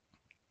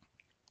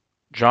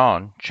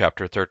John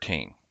chapter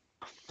 13.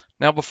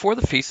 Now before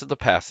the feast of the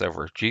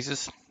Passover,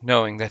 Jesus,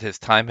 knowing that his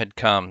time had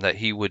come that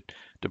he would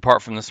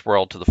depart from this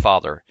world to the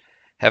Father,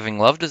 having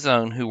loved his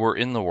own who were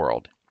in the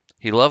world,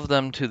 he loved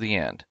them to the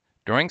end.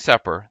 During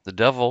supper, the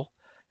devil,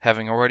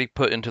 having already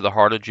put into the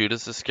heart of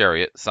Judas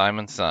Iscariot,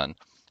 Simon's son,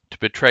 to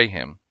betray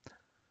him,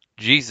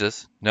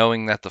 Jesus,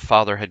 knowing that the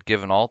Father had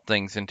given all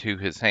things into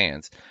his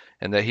hands,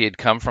 and that he had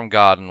come from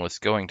God and was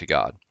going to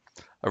God,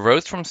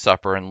 arose from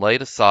supper and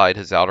laid aside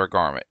his outer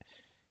garment.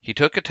 He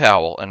took a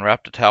towel and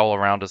wrapped a towel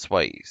around his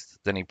waist.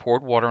 Then he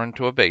poured water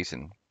into a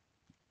basin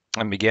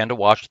and began to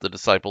wash the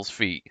disciples'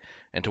 feet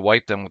and to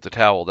wipe them with the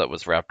towel that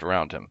was wrapped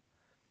around him.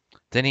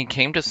 Then he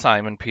came to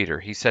Simon Peter.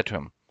 He said to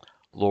him,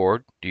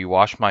 Lord, do you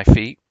wash my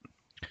feet?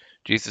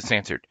 Jesus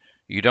answered,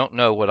 You don't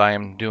know what I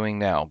am doing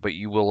now, but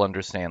you will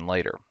understand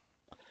later.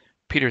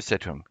 Peter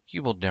said to him,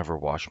 You will never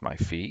wash my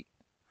feet.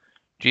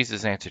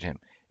 Jesus answered him,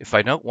 If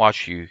I don't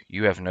wash you,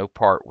 you have no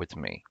part with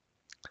me.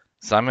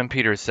 Simon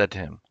Peter said to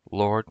him,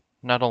 Lord,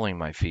 not only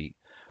my feet,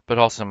 but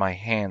also my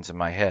hands and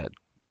my head.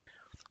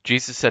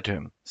 Jesus said to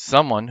him,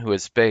 Someone who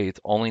has bathed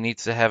only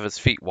needs to have his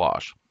feet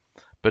washed,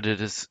 but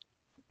is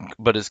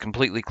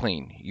completely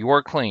clean. You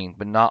are clean,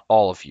 but not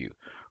all of you.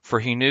 For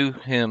he knew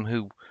him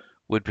who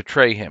would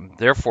betray him.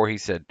 Therefore he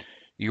said,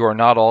 You are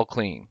not all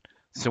clean.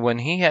 So when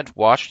he had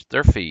washed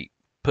their feet,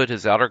 put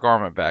his outer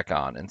garment back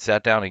on, and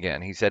sat down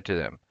again, he said to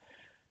them,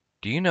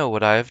 Do you know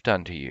what I have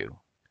done to you?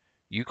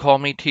 You call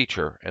me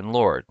teacher and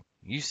Lord.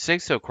 You say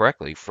so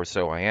correctly, for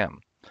so I am.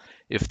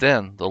 If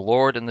then the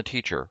Lord and the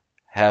teacher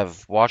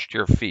have washed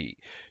your feet,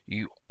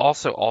 you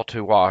also ought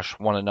to wash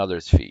one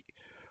another's feet.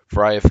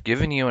 For I have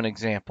given you an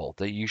example,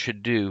 that you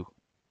should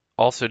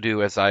also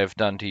do as I have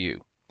done to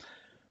you.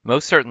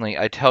 Most certainly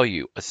I tell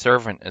you, a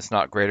servant is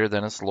not greater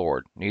than his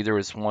Lord, neither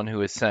is one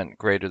who is sent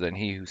greater than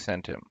he who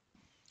sent him.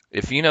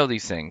 If you know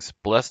these things,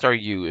 blessed are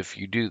you if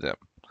you do them.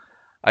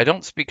 I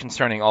don't speak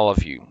concerning all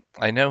of you.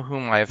 I know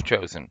whom I have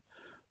chosen,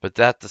 but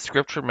that the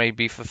scripture may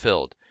be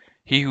fulfilled,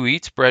 he who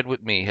eats bread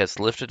with me has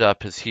lifted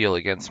up his heel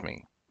against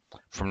me.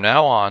 From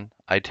now on,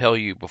 I tell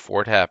you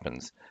before it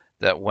happens,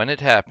 that when it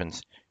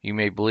happens, you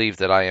may believe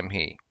that I am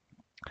he.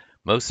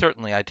 Most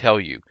certainly I tell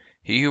you,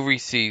 he who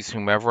receives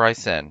whomever I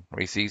send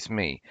receives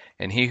me,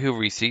 and he who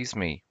receives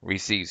me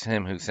receives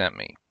him who sent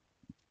me.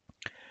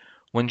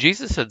 When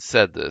Jesus had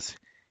said this,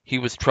 he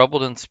was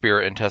troubled in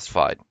spirit and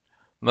testified,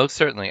 Most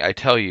certainly I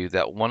tell you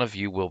that one of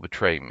you will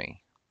betray me.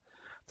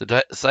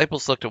 The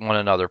disciples looked at one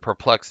another,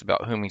 perplexed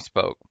about whom he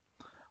spoke.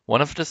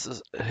 One of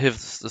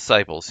his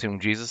disciples, whom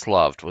Jesus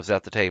loved, was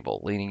at the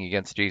table, leaning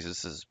against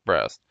Jesus'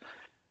 breast.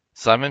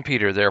 Simon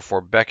Peter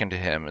therefore beckoned to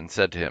him and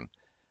said to him,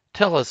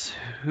 Tell us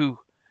who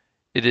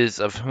it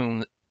is of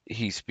whom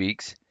he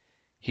speaks.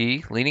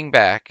 He, leaning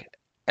back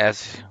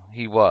as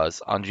he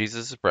was on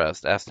Jesus'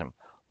 breast, asked him,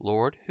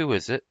 Lord, who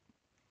is it?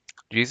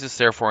 Jesus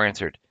therefore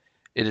answered,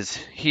 It is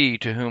he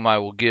to whom I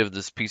will give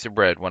this piece of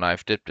bread when I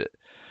have dipped it.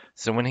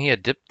 So when he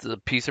had dipped the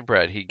piece of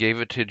bread, he gave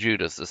it to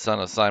Judas, the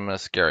son of Simon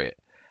Iscariot.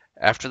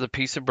 After the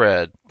piece of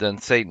bread, then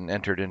Satan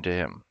entered into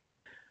him.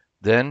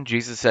 Then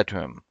Jesus said to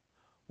him,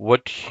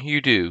 What you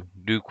do,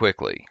 do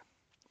quickly.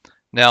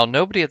 Now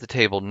nobody at the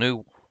table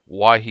knew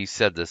why he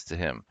said this to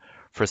him,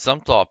 for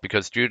some thought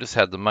because Judas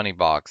had the money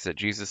box that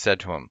Jesus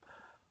said to him,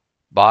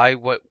 Buy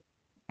what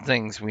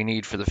things we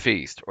need for the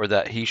feast, or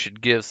that he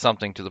should give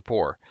something to the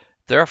poor.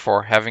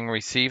 Therefore, having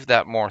received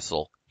that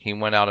morsel, he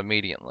went out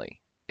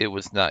immediately. It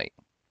was night.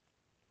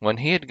 When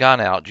he had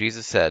gone out,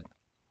 Jesus said,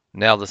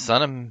 Now the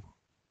Son of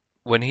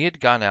When he had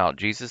gone out,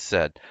 Jesus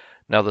said,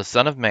 Now the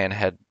Son of Man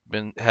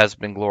has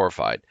been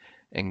glorified,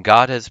 and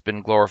God has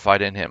been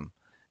glorified in him.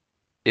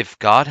 If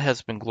God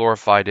has been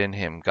glorified in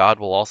him, God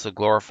will also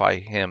glorify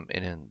him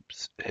in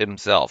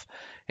himself,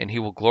 and he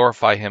will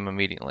glorify him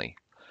immediately.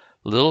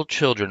 Little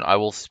children, I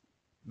will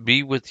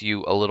be with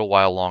you a little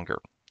while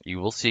longer. You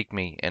will seek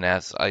me, and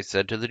as I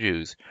said to the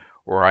Jews,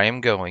 Where I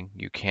am going,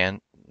 you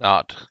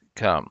cannot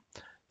come.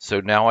 So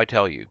now I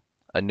tell you,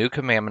 a new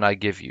commandment I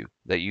give you,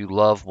 that you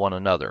love one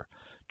another.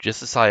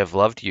 Just as I have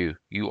loved you,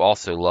 you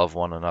also love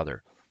one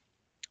another.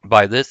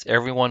 By this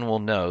everyone will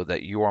know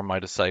that you are my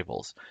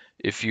disciples,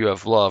 if you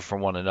have love for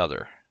one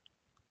another.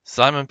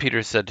 Simon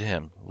Peter said to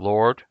him,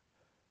 Lord,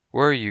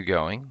 where are you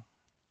going?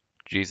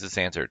 Jesus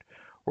answered,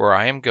 Where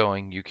I am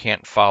going you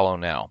can't follow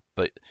now,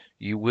 but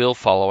you will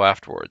follow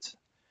afterwards.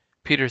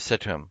 Peter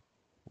said to him,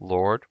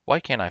 Lord, why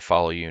can't I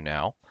follow you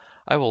now?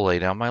 I will lay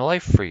down my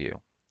life for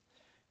you.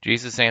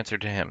 Jesus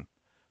answered to him,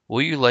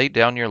 Will you lay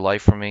down your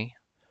life for me?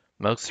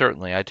 Most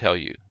certainly I tell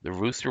you, the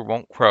rooster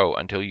won't crow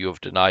until you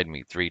have denied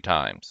me 3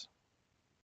 times.